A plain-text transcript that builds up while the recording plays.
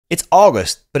It's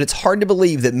August, but it's hard to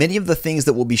believe that many of the things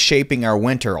that will be shaping our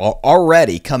winter are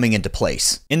already coming into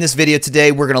place. In this video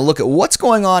today, we're going to look at what's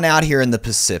going on out here in the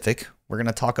Pacific. We're going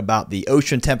to talk about the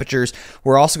ocean temperatures.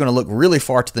 We're also going to look really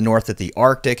far to the north at the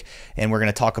Arctic, and we're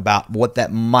going to talk about what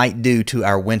that might do to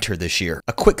our winter this year.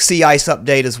 A quick sea ice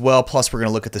update as well, plus we're going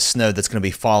to look at the snow that's going to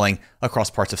be falling across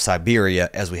parts of Siberia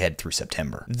as we head through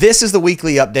September. This is the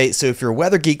weekly update, so if you're a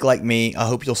weather geek like me, I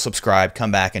hope you'll subscribe,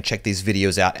 come back, and check these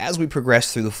videos out as we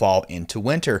progress through the fall into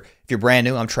winter. If you're brand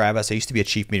new, I'm Travis. I used to be a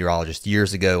chief meteorologist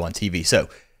years ago on TV, so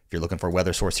if you're looking for a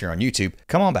weather source here on YouTube,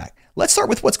 come on back. Let's start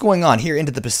with what's going on here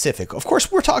into the Pacific. Of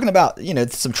course, we're talking about,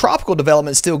 some tropical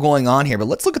development still going on here, but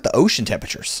let's look at the ocean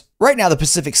temperatures. Right now, the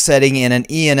Pacific's setting in an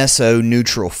ENSO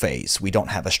neutral phase. We don't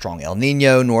have a strong El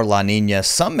Nino nor La Nina.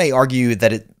 Some may argue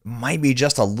that it might be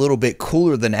just a little bit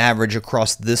cooler than average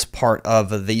across this part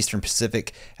of the Eastern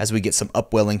Pacific as we get some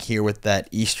upwelling here with that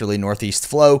easterly northeast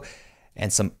flow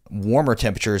and some warmer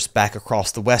temperatures back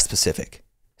across the West Pacific.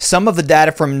 Some of the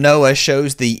data from NOAA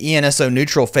shows the ENSO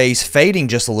neutral phase fading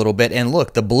just a little bit. And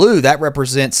look, the blue, that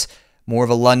represents more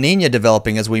of a La Nina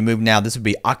developing as we move now. This would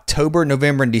be October,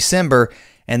 November, and December,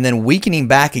 and then weakening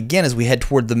back again as we head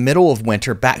toward the middle of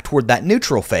winter, back toward that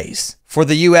neutral phase. For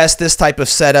the U.S., this type of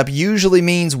setup usually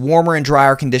means warmer and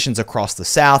drier conditions across the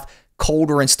south,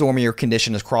 colder and stormier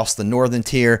conditions across the northern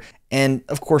tier. And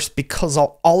of course, because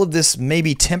all of this may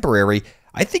be temporary,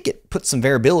 I think it puts some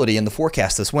variability in the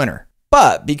forecast this winter.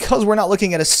 But because we're not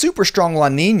looking at a super strong La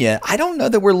Nina, I don't know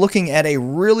that we're looking at a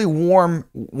really warm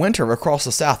winter across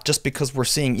the south just because we're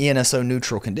seeing ENSO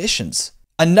neutral conditions.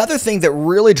 Another thing that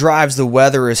really drives the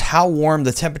weather is how warm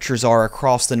the temperatures are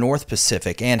across the North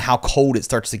Pacific and how cold it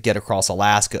starts to get across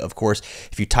Alaska. Of course,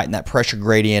 if you tighten that pressure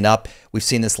gradient up, we've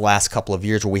seen this the last couple of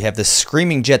years where we have this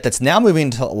screaming jet that's now moving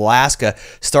into Alaska,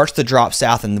 starts to drop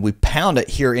south, and we pound it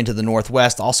here into the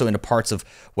Northwest, also into parts of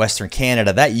Western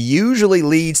Canada. That usually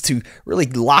leads to really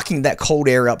locking that cold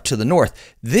air up to the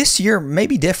north. This year may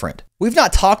be different. We've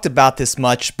not talked about this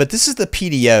much, but this is the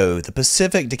PDO, the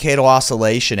Pacific Decadal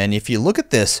Oscillation. And if you look at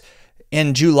this,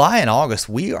 in July and August,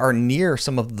 we are near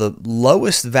some of the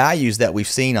lowest values that we've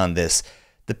seen on this.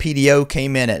 The PDO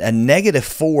came in at a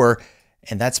 -4,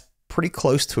 and that's pretty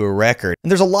close to a record.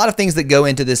 And there's a lot of things that go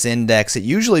into this index. It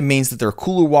usually means that there are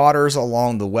cooler waters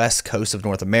along the west coast of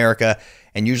North America,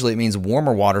 and usually it means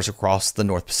warmer waters across the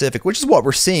North Pacific, which is what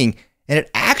we're seeing. And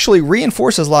it actually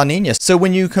reinforces La Nina. So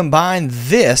when you combine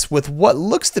this with what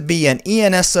looks to be an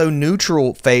ENSO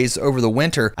neutral phase over the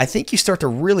winter, I think you start to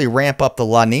really ramp up the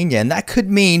La Nina. And that could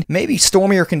mean maybe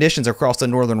stormier conditions across the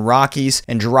northern Rockies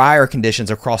and drier conditions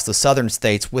across the southern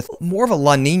states with more of a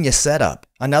La Nina setup.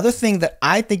 Another thing that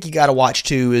I think you got to watch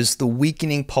too is the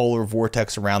weakening polar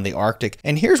vortex around the Arctic.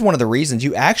 And here's one of the reasons.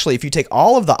 If you take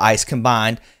all of the ice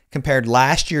combined, compared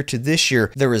last year to this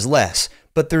year, there is less.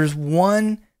 But there's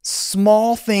one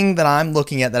small thing that I'm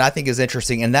looking at that I think is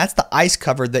interesting, and that's the ice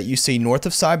cover that you see north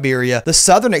of Siberia. The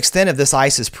southern extent of this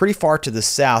ice is pretty far to the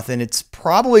south, and it's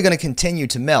probably going to continue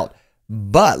to melt.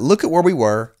 But look at where we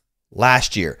were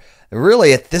last year.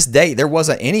 Really, at this date, there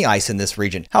wasn't any ice in this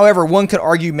region. However, one could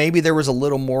argue maybe there was a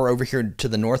little more over here to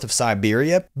the north of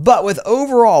Siberia. But with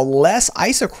overall less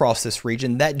ice across this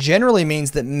region, that generally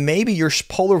means that maybe your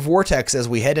polar vortex as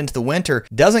we head into the winter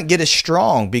doesn't get as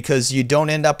strong because you don't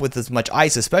end up with as much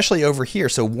ice, especially over here.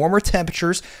 So warmer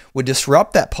temperatures would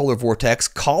disrupt that polar vortex,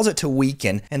 cause it to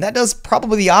weaken, and that does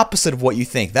probably the opposite of what you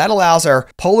think. That allows our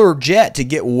polar jet to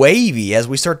get wavy as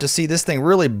we start to see this thing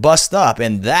really bust up,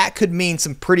 and that could mean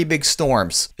some pretty big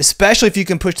storms, especially if you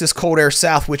can push this cold air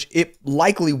south, which it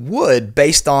likely would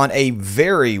based on a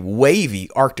very wavy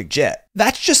Arctic jet.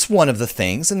 That's just one of the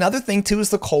things. Another thing too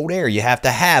is the cold air. You have to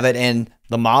have it, and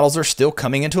the models are still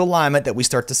coming into alignment that we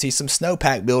start to see some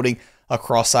snowpack building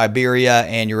across Siberia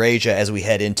and Eurasia as we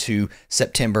head into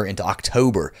September into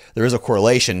October. There is a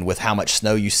correlation with how much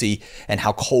snow you see and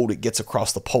how cold it gets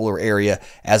across the polar area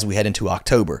as we head into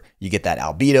October. You get that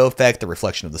albedo effect, the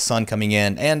reflection of the sun coming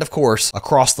in, and of course,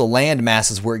 across the land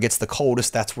masses where it gets the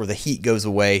coldest, that's where the heat goes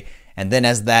away. And then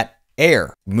as that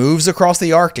air moves across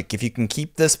the Arctic, if you can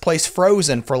keep this place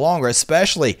frozen for longer,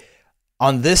 especially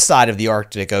on this side of the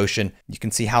Arctic Ocean, you can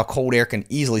see how cold air can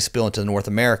easily spill into North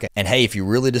America. And hey, if you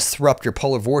really disrupt your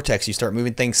polar vortex, you start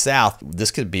moving things south, this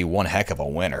could be one heck of a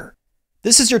winter.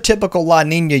 This is your typical La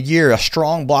Nina year, a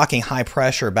strong blocking high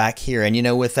pressure back here.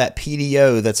 And with that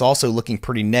PDO that's also looking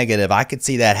pretty negative, I could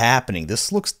see that happening.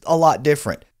 This looks a lot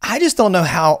different. I just don't know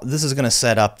how this is going to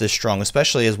set up this strong,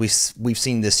 especially as we've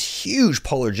seen this huge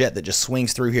polar jet that just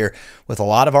swings through here with a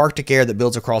lot of Arctic air that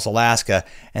builds across Alaska,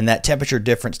 and that temperature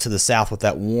difference to the south with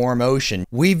that warm ocean.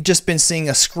 We've just been seeing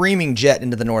a screaming jet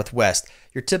into the northwest.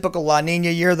 Your typical La Nina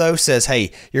year, though, says,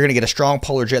 hey, you're going to get a strong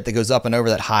polar jet that goes up and over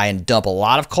that high and dump a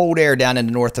lot of cold air down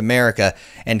into North America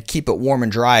and keep it warm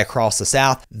and dry across the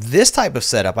south. This type of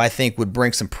setup, I think, would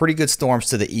bring some pretty good storms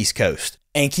to the East Coast.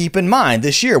 And keep in mind,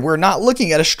 this year, we're not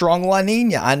looking at a strong La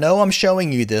Nina. I know I'm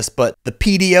showing you this, but the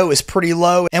PDO is pretty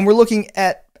low, and we're looking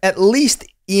at least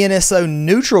ENSO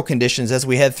neutral conditions as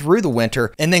we head through the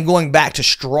winter, and then going back to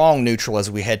strong neutral as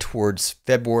we head towards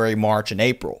February, March, and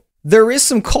April. There is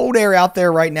some cold air out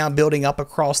there right now building up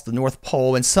across the North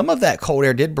Pole, and some of that cold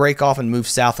air did break off and move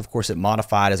south. Of course, it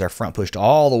modified as our front pushed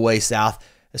all the way south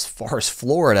as far as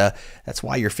Florida. That's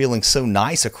why you're feeling so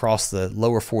nice across the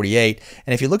lower 48.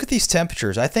 And if you look at these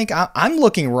temperatures, I think I'm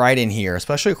looking right in here,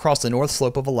 especially across the north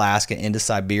slope of Alaska into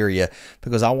Siberia,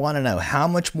 because I want to know how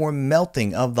much more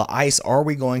melting of the ice are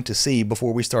we going to see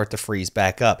before we start to freeze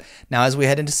back up. Now, as we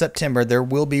head into September, there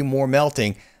will be more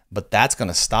melting, but that's going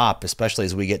to stop, especially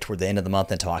as we get toward the end of the month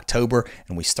into October,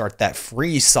 and we start that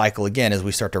freeze cycle again as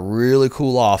we start to really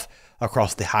cool off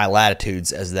across the high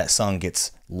latitudes as that sun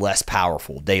gets less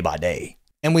powerful day by day.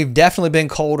 And we've definitely been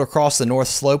cold across the north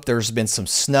slope. There's been some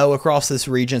snow across this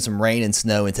region, some rain and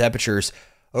snow, and temperatures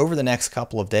over the next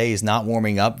couple of days not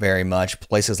warming up very much.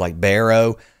 Places like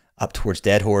Barrow, up towards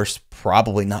Deadhorse,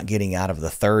 probably not getting out of the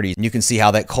 30s. And you can see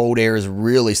how that cold air is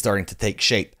really starting to take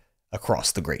shape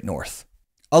across the Great North.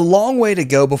 A long way to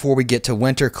go before we get to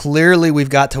winter. Clearly, we've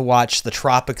got to watch the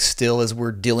tropics still as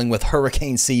we're dealing with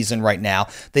hurricane season right now.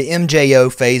 The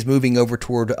MJO phase moving over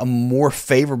toward a more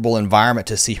favorable environment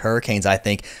to see hurricanes, I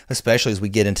think, especially as we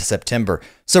get into September.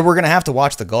 So we're going to have to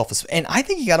watch the Gulf. And I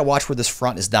think you got to watch where this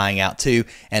front is dying out too,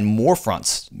 and more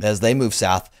fronts as they move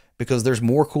south, because there's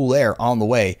more cool air on the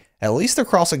way, at least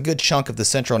across a good chunk of the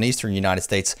central and eastern United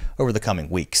States over the coming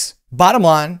weeks. Bottom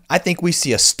line, I think we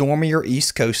see a stormier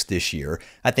East Coast this year.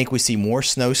 I think we see more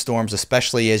snowstorms,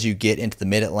 especially as you get into the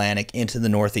mid-Atlantic, into the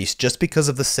Northeast, just because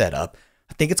of the setup.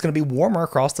 I think it's going to be warmer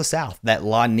across the South. That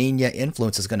La Nina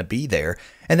influence is going to be there.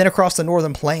 And then across the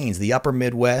northern plains, the upper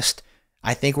Midwest,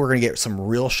 I think we're going to get some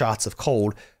real shots of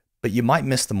cold, but you might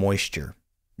miss the moisture.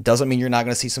 Doesn't mean you're not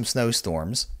going to see some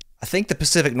snowstorms. I think the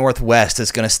Pacific Northwest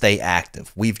is going to stay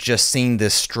active. We've just seen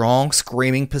this strong,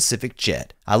 screaming Pacific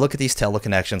jet. I look at these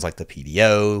teleconnections like the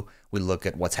PDO. We look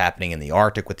at what's happening in the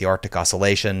Arctic with the Arctic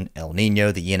Oscillation, El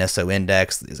Nino, the ENSO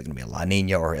index. Is it going to be a La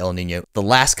Nina or El Nino? The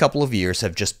last couple of years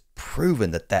have just proven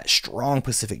that that strong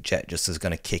Pacific jet just is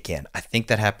going to kick in. I think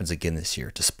that happens again this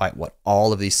year, despite what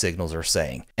all of these signals are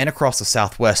saying. And across the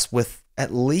Southwest with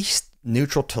at least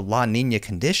neutral to La Nina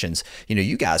conditions. You know,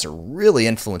 you guys are really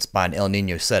influenced by an El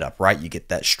Nino setup, right? You get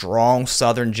that strong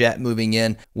southern jet moving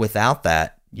in. Without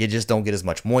that, you just don't get as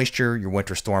much moisture. Your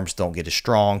winter storms don't get as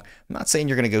strong. I'm not saying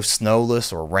you're going to go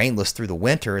snowless or rainless through the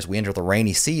winter as we enter the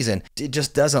rainy season. It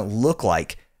just doesn't look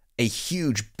like a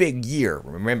huge, big year.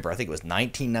 Remember, I think it was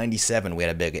 1997 we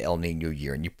had a big El Nino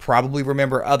year, and you probably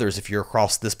remember others if you're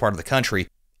across this part of the country.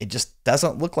 It just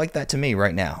doesn't look like that to me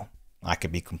right now. I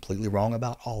could be completely wrong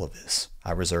about all of this.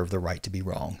 I reserve the right to be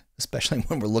wrong, especially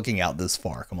when we're looking out this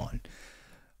far. Come on.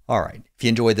 All right. If you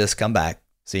enjoyed this, come back.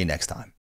 See you next time.